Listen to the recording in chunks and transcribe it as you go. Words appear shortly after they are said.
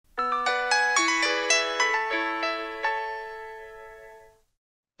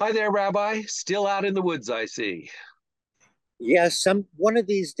Hi there, Rabbi. Still out in the woods, I see. Yes, some one of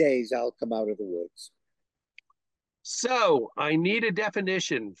these days I'll come out of the woods. So, I need a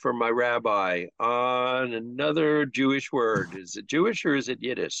definition from my rabbi on another Jewish word. Is it Jewish or is it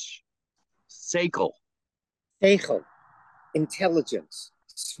Yiddish? Seichel. Sachel, intelligence,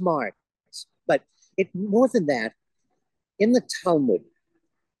 smart. But it more than that, in the Talmud,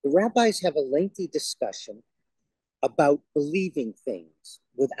 the rabbis have a lengthy discussion about believing things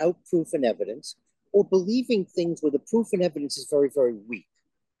without proof and evidence, or believing things where the proof and evidence is very, very weak.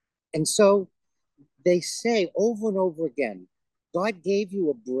 And so they say over and over again, God gave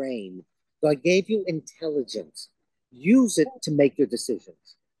you a brain, God gave you intelligence. Use it to make your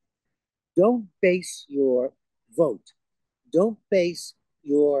decisions. Don't base your vote. Don't base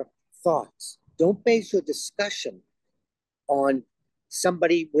your thoughts. Don't base your discussion on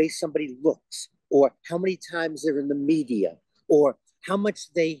way somebody looks, or how many times they're in the media, or how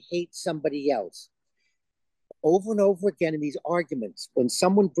much they hate somebody else. Over and over again in these arguments, when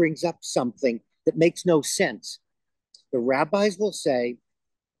someone brings up something that makes no sense, the rabbis will say,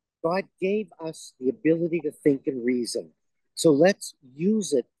 God gave us the ability to think and reason. So let's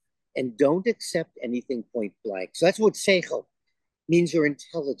use it and don't accept anything point blank. So that's what seichel means, your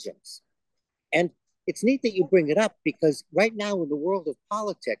intelligence. And it's neat that you bring it up because right now in the world of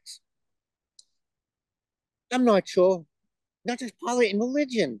politics, I'm not sure, not just politics and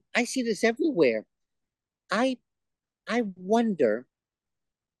religion. I see this everywhere. I I wonder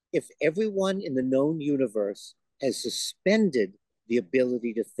if everyone in the known universe has suspended the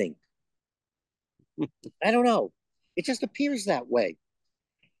ability to think. I don't know. It just appears that way.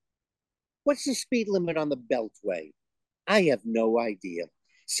 What's the speed limit on the Beltway? I have no idea.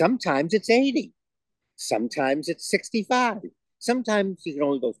 Sometimes it's 80. Sometimes it's 65. Sometimes you can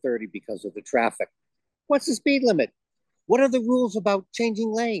only go 30 because of the traffic. What's the speed limit? What are the rules about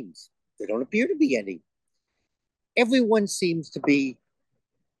changing lanes? There don't appear to be any. Everyone seems to be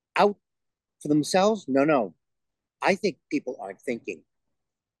out for themselves. No, no. I think people aren't thinking.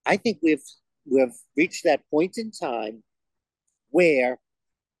 I think we've reached that point in time where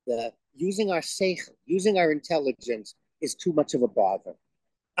the using our safe, using our intelligence is too much of a bother.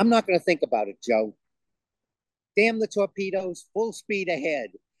 I'm not going to think about it, Joe. Damn the torpedoes, full speed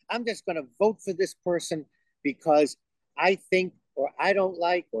ahead. I'm just going to vote for this person because I think or I don't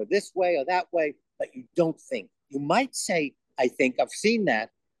like or this way or that way, but you don't think. You might say, I think I've seen that,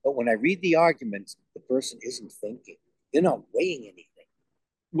 but when I read the arguments, the person isn't thinking. They're not weighing anything.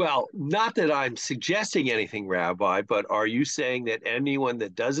 Well, not that I'm suggesting anything, Rabbi, but are you saying that anyone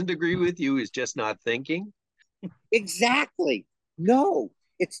that doesn't agree with you is just not thinking? Exactly. No,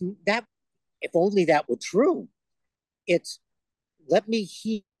 it's that. If only that were true. It's let me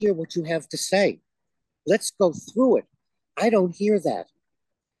hear what you have to say. Let's go through it. I don't hear that.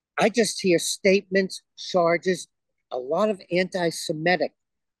 I just hear statements, charges, a lot of anti Semitic,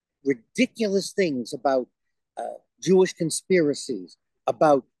 ridiculous things about Jewish conspiracies,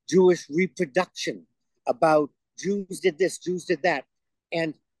 about Jewish reproduction, about Jews did this, Jews did that.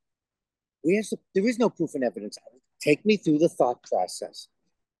 And there is no proof and evidence. Take me through the thought process.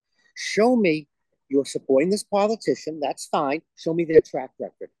 Show me you're supporting this politician. That's fine. Show me their track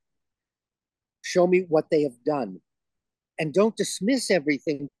record. Show me what they have done. And don't dismiss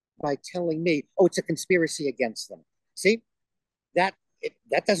everything by telling me, oh, it's a conspiracy against them. See, that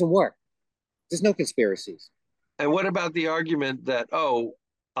doesn't work. There's no conspiracies. And what about the argument that, oh,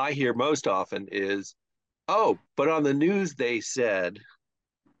 I hear most often is, oh, but on the news they said,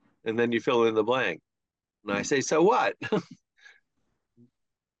 and then you fill in the blank. And I say, so what?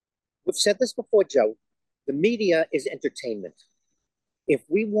 We've said this before, Joe. The media is entertainment. If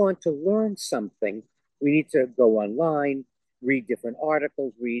we want to learn something, we need to go online, read different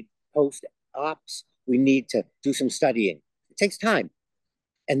articles, read post ops. We need to do some studying. It takes time.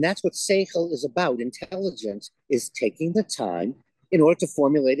 And that's what Seichel is about. Intelligence is taking the time in order to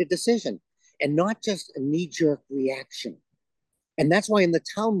formulate a decision and not just a knee jerk reaction. And that's why in the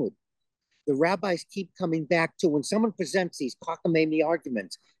Talmud, the rabbis keep coming back to when someone presents these cockamamie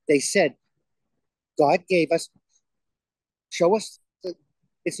arguments, they said, God gave us, show us,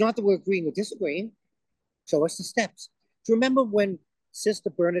 it's not that we're agreeing or disagreeing, show us the steps. Do you remember when Sister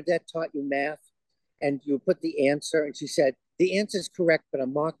Bernadette taught you math and you put the answer and she said, the answer is correct, but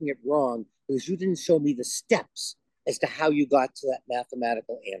I'm marking it wrong because you didn't show me the steps as to how you got to that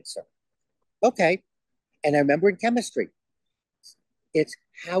mathematical answer. Okay. And I remember in chemistry, it's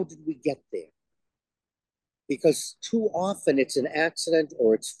how did we get there? Because too often it's an accident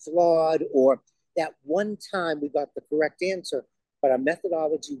or it's flawed or that one time we got the correct answer, but our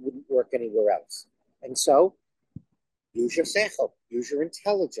methodology wouldn't work anywhere else. And so Use your Sachel, use your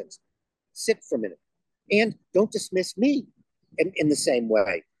intelligence. Sit for a minute. And don't dismiss me in the same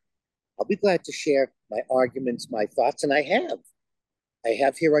way. I'll be glad to share my arguments, my thoughts, and I have. I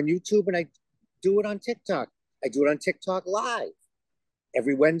have here on YouTube and I do it on TikTok. I do it on TikTok live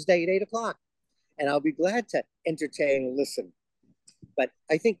every Wednesday at 8 o'clock. And I'll be glad to entertain and listen. But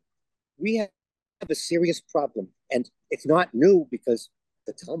I think we have a serious problem. And it's not new because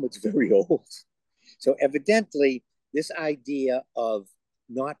the Talmud's very old. So evidently, this idea of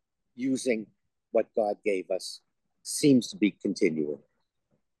not using what God gave us seems to be continuing.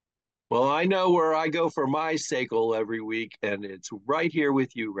 Well, I know where I go for my sacral every week, and it's right here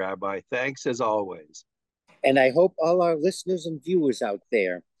with you, Rabbi. Thanks as always. And I hope all our listeners and viewers out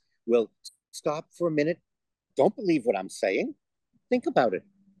there will stop for a minute. Don't believe what I'm saying. Think about it.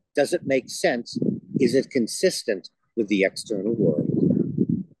 Does it make sense? Is it consistent with the external world?